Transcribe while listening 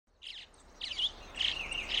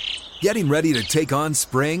Getting ready to take on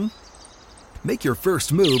spring? Make your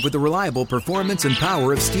first move with the reliable performance and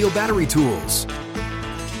power of Steel battery tools.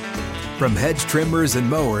 From hedge trimmers and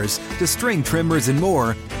mowers to string trimmers and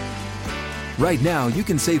more, right now you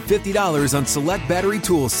can save $50 on select battery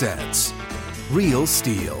tool sets. Real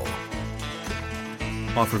Steel.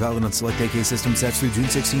 Offer valid on select AK system sets through June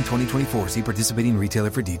 16, 2024. See participating retailer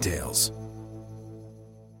for details.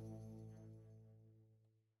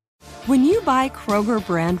 When you buy Kroger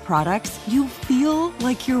brand products, you feel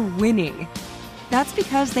like you're winning. That's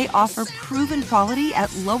because they offer proven quality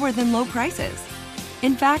at lower than low prices.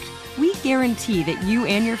 In fact, we guarantee that you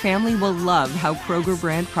and your family will love how Kroger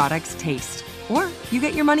brand products taste, or you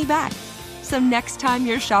get your money back. So next time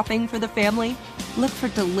you're shopping for the family, look for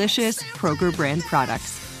delicious Kroger brand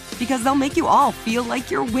products, because they'll make you all feel like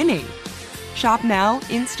you're winning. Shop now,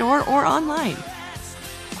 in-store, or online.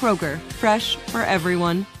 Kroger, fresh for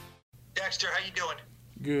everyone. Dexter, how you doing?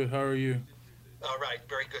 Good. How are you? All right.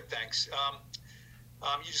 Very good, thanks.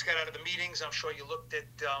 You just got out of the meetings. I'm sure you looked at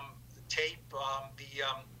the tape. The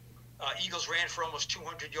Eagles ran for almost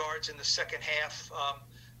 200 yards in the second half.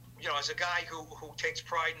 As a guy who takes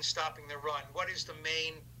pride in stopping the run, what is the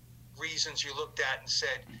main reasons you looked at and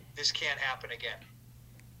said, this can't happen again?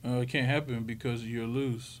 It can't happen because you're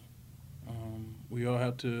loose. We all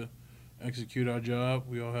have to execute our job.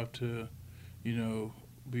 We all have to,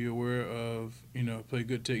 be aware of, play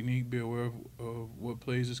good technique, be aware of what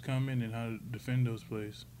plays is coming and how to defend those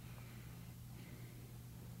plays.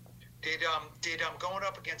 Did going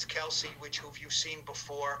up against Kelsey, who you've seen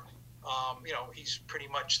before, he's pretty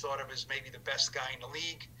much thought of as maybe the best guy in the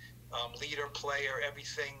league, leader, player,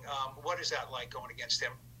 everything. What is that like going against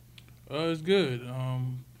him? It's good.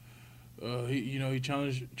 He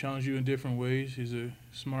challenged you in different ways. He's a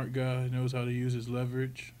smart guy, knows how to use his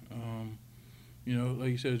leverage. Like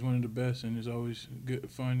you said, he's one of the best, and it's always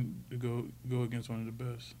fun to go against one of the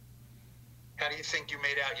best. How do you think you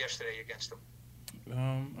made out yesterday against him?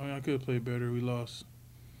 I could have played better. We lost.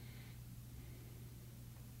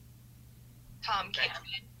 Tom Cameron.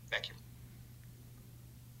 Thank you.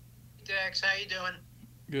 Dex, how you doing?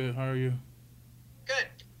 Good. How are you? Good.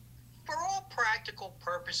 For all practical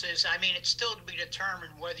purposes, it's still to be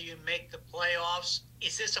determined whether you make the playoffs.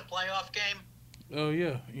 Is this a playoff game? Oh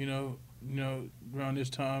yeah. Around this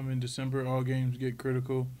time in December, all games get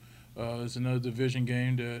critical. It's another division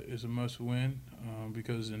game that is a must-win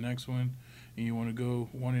because the next one, and you want to go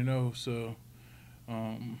 1-0. So,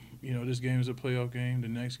 this game is a playoff game. The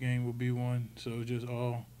next game will be one. So just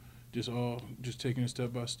taking it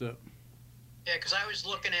step by step. Yeah, because I was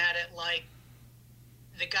looking at it like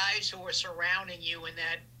the guys who were surrounding you in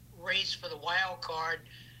that race for the wild card,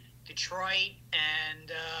 Detroit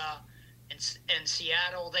and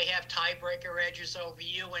Seattle, they have tiebreaker edges over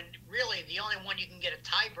you, and really the only one you can get a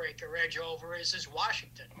tiebreaker edge over is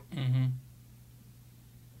Washington. Mm-hmm.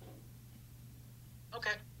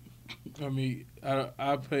 Okay.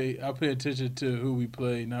 I pay attention to who we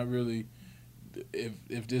play, not really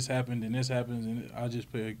if this happened and this happens, and I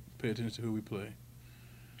just pay attention to who we play.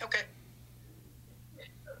 Okay.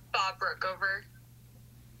 Bob Brookover.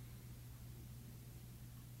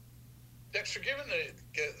 Dexter, given the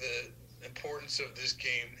importance of this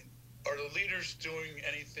game, are the leaders doing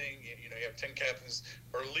anything? You have 10 captains.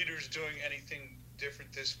 Are leaders doing anything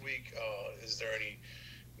different this week? Is there any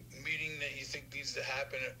meeting that you think needs to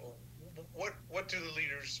happen? What do the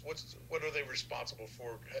leaders? What are they responsible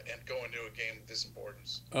for and going to a game of this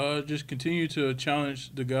importance? Just continue to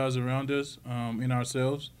challenge the guys around us and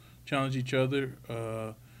ourselves. Challenge each other.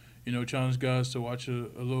 Challenge guys to watch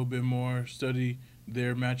a little bit more, study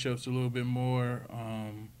their matchups a little bit more.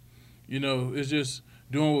 It's just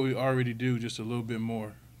doing what we already do, just a little bit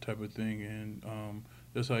more type of thing. And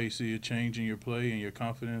that's how you see a change in your play and your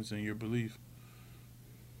confidence and your belief.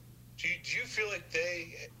 Do you feel like the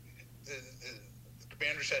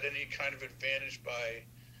Commanders had any kind of advantage by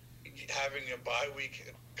having a bye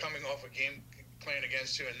week, coming off a game playing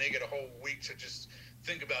against you, and they get a whole week to just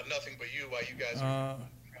think about nothing but you while you guys are...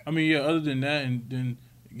 other than that and then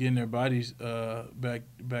getting their bodies back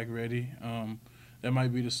ready, that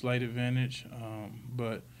might be the slight advantage.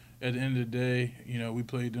 But at the end of the day, we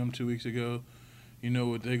played them 2 weeks ago. You know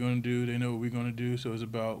what they're going to do. They know what we're going to do. So it's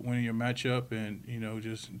about winning your matchup and,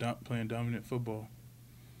 just playing dominant football.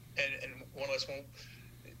 And one last one.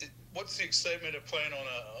 What's the excitement of playing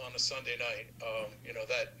on a Sunday night?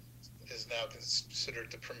 That is now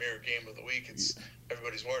considered the premier game of the week.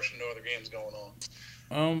 Everybody's watching, no other games going on.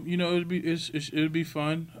 It'll be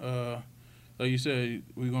fun. Like you said,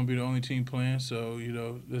 we're gonna be the only team playing, so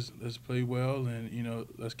let's play well and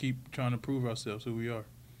let's keep trying to prove ourselves who we are.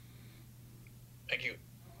 Thank you.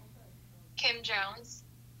 Kim Jones.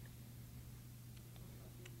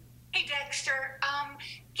 Hey, Dexter.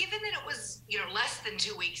 Given that it was, less than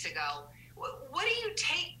 2 weeks ago, what do you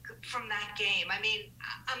take from that game? I mean,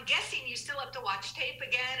 I'm guessing you still have to watch tape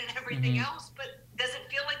again and everything else, but does it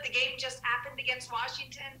feel like the game just happened against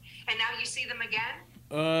Washington and now you see them again?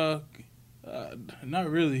 Not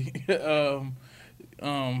really.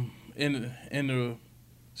 In the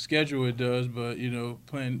schedule it does, but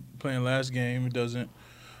playing last game it doesn't.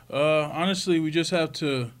 Honestly, we just have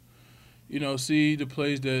to, see the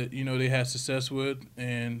plays that they had success with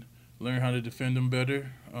and learn how to defend them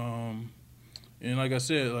better. And like I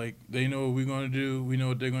said, like they know what we're going to do. We know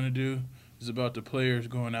what they're going to do. It's about the players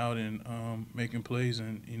going out and making plays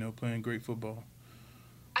and playing great football.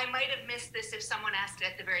 I might have missed this if someone asked it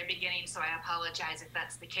at the very beginning, so I apologize if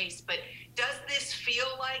that's the case. But does this feel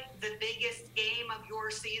like the biggest game of your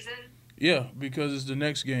season? Yeah, because it's the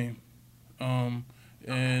next game.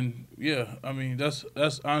 And yeah, I mean that's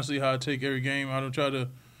honestly how I take every game. I don't try to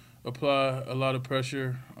apply a lot of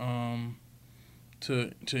pressure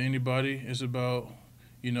to anybody. It's about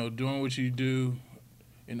doing what you do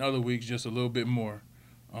in other weeks just a little bit more,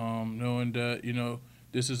 knowing that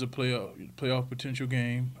this is a playoff potential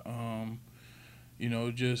game.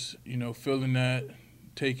 Just feeling that,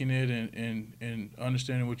 taking it, and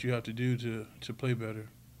understanding what you have to do to play better.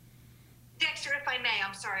 Dexter, if I may,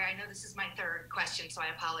 I'm sorry. I know this is my third question, so I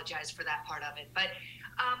apologize for that part of it. But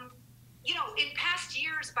in past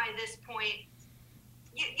years, by this point,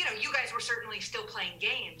 you guys were certainly still playing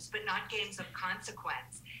games, but not games of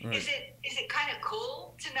consequence. Right. Is it kind of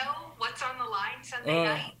cool to know what's on the line Sunday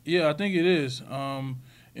night? Yeah, I think it is.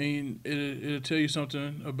 And it'll tell you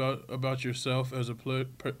something about yourself as a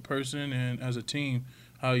person and as a team,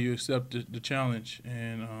 how you accept the challenge.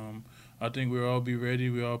 And I think we'll all be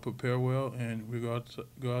ready. We all prepare well, and we go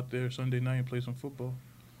out there Sunday night and play some football.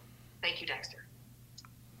 Thank you, Dexter.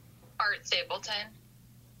 Art Stapleton.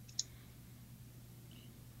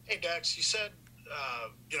 Hey, Dex, you said,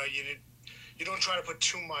 you don't try to put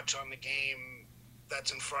too much on the game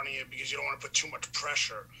that's in front of you because you don't want to put too much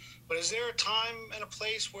pressure. But is there a time and a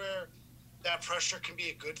place where that pressure can be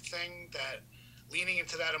a good thing, that leaning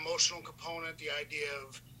into that emotional component, the idea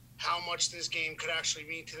of how much this game could actually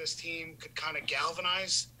mean to this team could kind of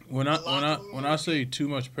galvanize? When I say too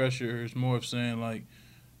much pressure, it's more of saying like,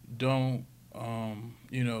 don't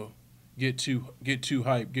get too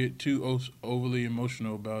hyped, get too overly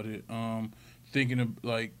emotional about it. Thinking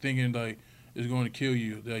it's going to kill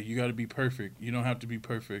you. That you got to be perfect. You don't have to be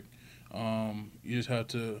perfect. You just have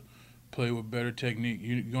to play with better technique.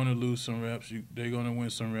 You're going to lose some reps. They're going to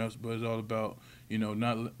win some reps, but it's all about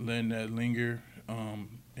not letting that linger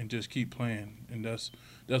and just keep playing. And that's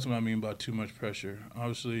what I mean by too much pressure.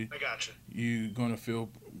 Obviously, I gotcha. You're going to feel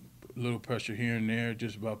a little pressure here and there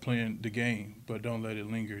just about playing the game, but don't let it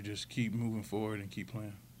linger. Just keep moving forward and keep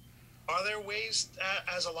playing. Are there ways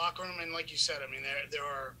as a locker room, and like you said, I mean, there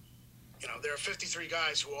are 53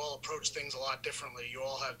 guys who all approach things a lot differently. You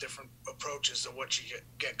all have different approaches to what you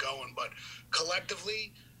get going, but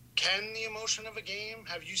collectively, can the emotion of a game,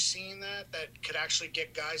 have you seen that could actually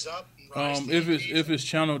get guys up and rise if it's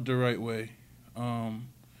channeled the right way.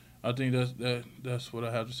 I think that's what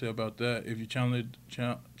I have to say about that. If you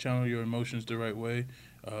channel your emotions the right way,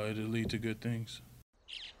 it'll lead to good things.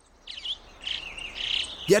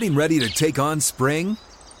 Getting ready to take on spring?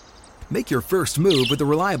 Make your first move with the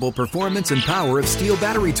reliable performance and power of Steel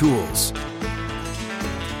battery tools.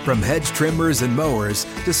 From hedge trimmers and mowers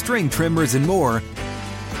to string trimmers and more,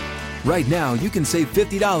 right now you can save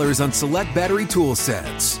 $50 on select battery tool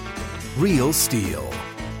sets. Real Steel.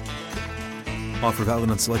 Offer valid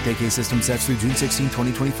on select AK system sets through June 16,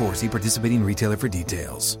 2024. See participating retailer for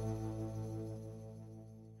details.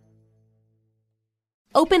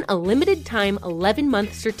 Open a limited-time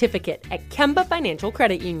 11-month certificate at Kemba Financial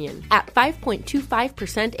Credit Union. At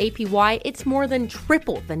 5.25% APY, it's more than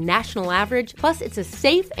triple the national average, plus it's a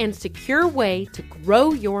safe and secure way to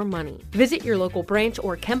grow your money. Visit your local branch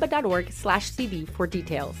or kemba.org/CD for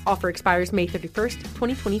details. Offer expires May 31st,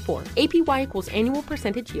 2024. APY equals annual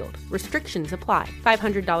percentage yield. Restrictions apply.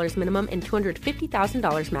 $500 minimum and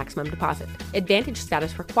 $250,000 maximum deposit. Advantage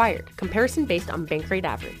status required. Comparison based on bank rate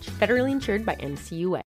average. Federally insured by NCUA.